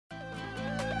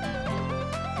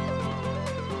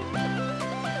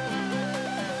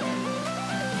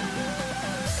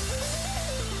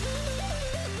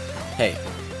Hey,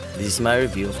 this is my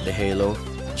review of the Haylou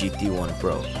GT1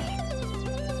 Pro.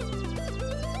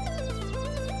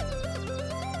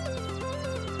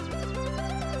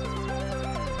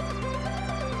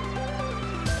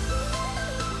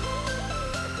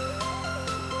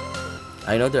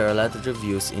 I know there are a lot of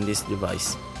reviews in this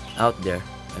device out there,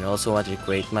 and I also want to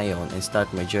create my own and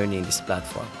start my journey in this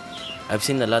platform. I've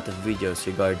seen a lot of videos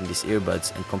regarding these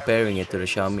earbuds and comparing it to the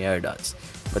Xiaomi AirDots,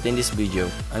 but in this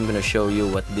video, I'm gonna show you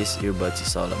what this earbuds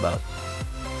is all about.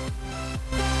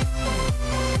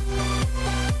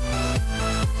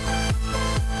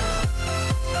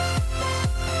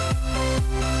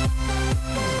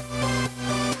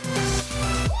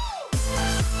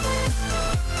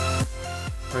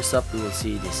 First up, we will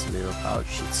see this little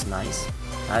pouch. It's nice.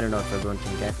 I don't know if everyone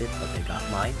can get it, but I got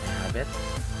mine. I have it.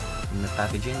 And the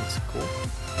packaging is cool.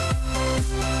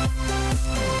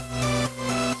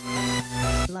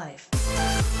 Life.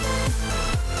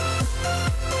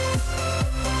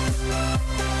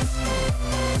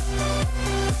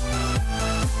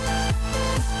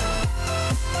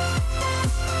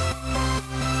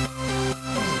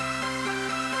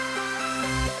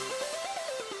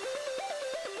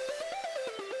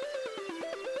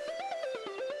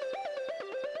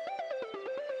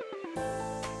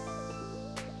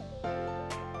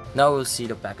 Now we'll see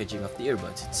the packaging of the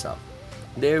earbuds itself.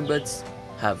 The earbuds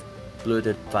have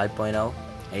Bluetooth 5.0,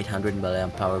 800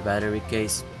 mAh battery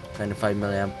case, 25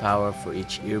 mAh power for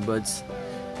each earbuds,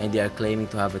 and they are claiming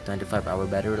to have a 25-hour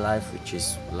battery life, which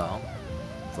is long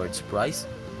for its price.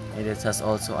 And it has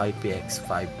also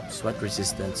IPX5 sweat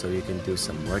resistant, so you can do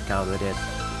some workout with it.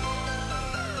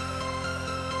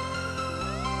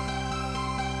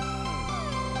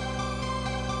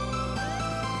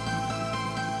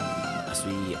 As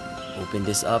we open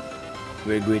this up,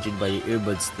 we're greeted by the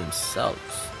earbuds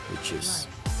themselves, which is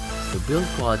the build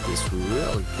quality is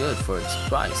really good for its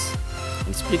price.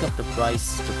 And speaking of the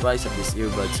price of these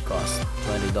earbuds cost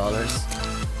 $20,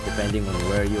 depending on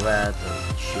where you're at or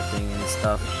shipping and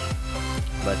stuff,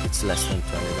 but it's less than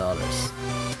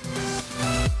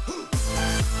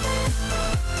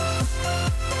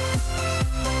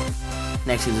 $20.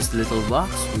 Next, in this little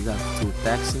box, we got 2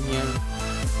 packs in here.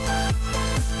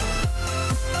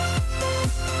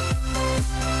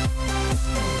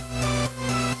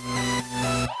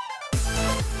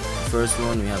 First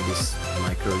one, we have this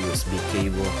micro USB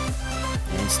cable,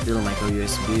 and it's still micro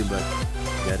USB, but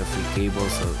we got a free cable,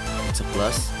 so it's a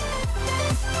plus.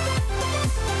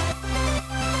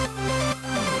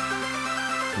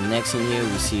 And next in here,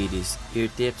 we see these ear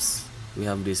tips. We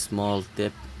have this small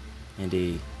tip, and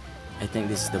I think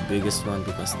this is the biggest one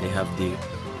because they have the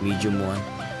medium one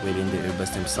within the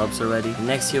earbuds themselves already. And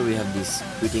next here, we have this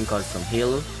greeting card from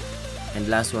Haylou, and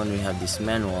last one, we have this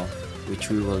manual,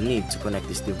 which we will need to connect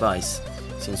this device,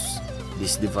 since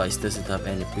this device doesn't have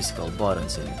any physical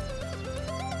buttons in it.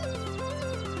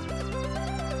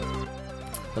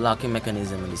 The locking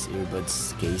mechanism in this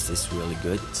earbuds case is really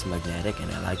good. It's magnetic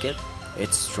and I like it.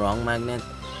 It's strong magnet,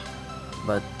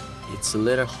 but it's a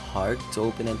little hard to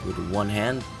open it with one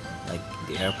hand, like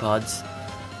the AirPods.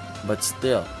 But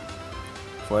still,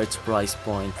 for its price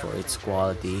point, for its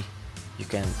quality, you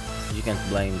can't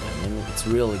blame them. I mean, it's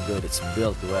really good. It's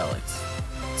built well.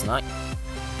 It's nice.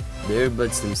 The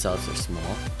earbuds themselves are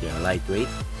small. They are lightweight,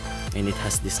 and it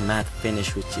has this matte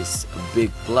finish, which is a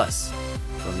big plus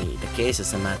for me. The case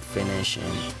has a matte finish,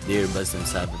 and the earbuds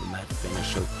themselves have a matte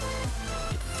finish, so it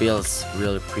feels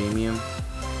really premium,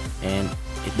 and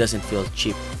it doesn't feel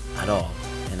cheap at all.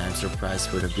 And I'm surprised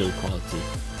for the build quality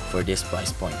for this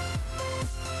price point.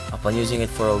 Upon using it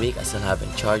for a week, I still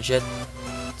haven't charged it.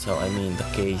 So I mean, the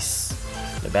case,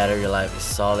 the battery life is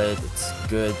solid, it's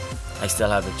good. I still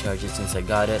haven't charged it since I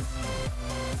got it,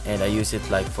 and I use it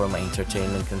like for my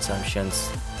entertainment consumptions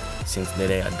since the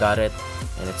day I got it,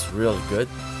 and it's really good.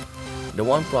 The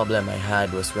one problem I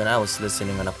had was when I was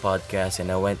listening on a podcast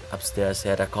and I went upstairs, I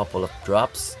had a couple of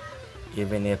drops.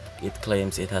 Even if it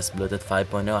claims it has Bluetooth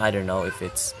 5.0, I don't know if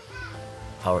it's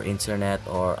our internet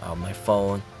or my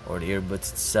phone or the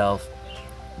earbuds itself,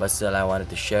 but still I wanted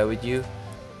to share with you.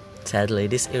 Sadly,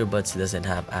 this earbuds doesn't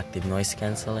have active noise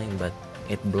cancelling, but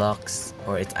it blocks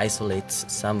or it isolates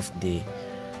some of the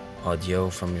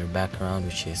audio from your background,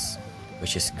 which is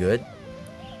good.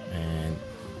 And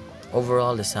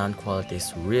overall, the sound quality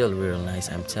is real nice.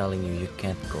 I'm telling you, you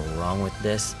can't go wrong with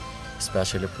this,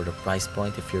 especially for the price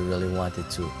point. If you really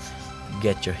wanted to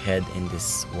get your head in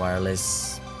this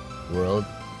wireless world,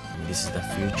 this is the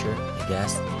future, I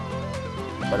guess.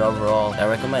 But overall, I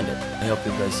recommend it. I hope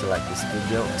you guys like this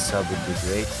video. A sub would be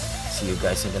great. See you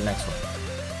guys in the next one.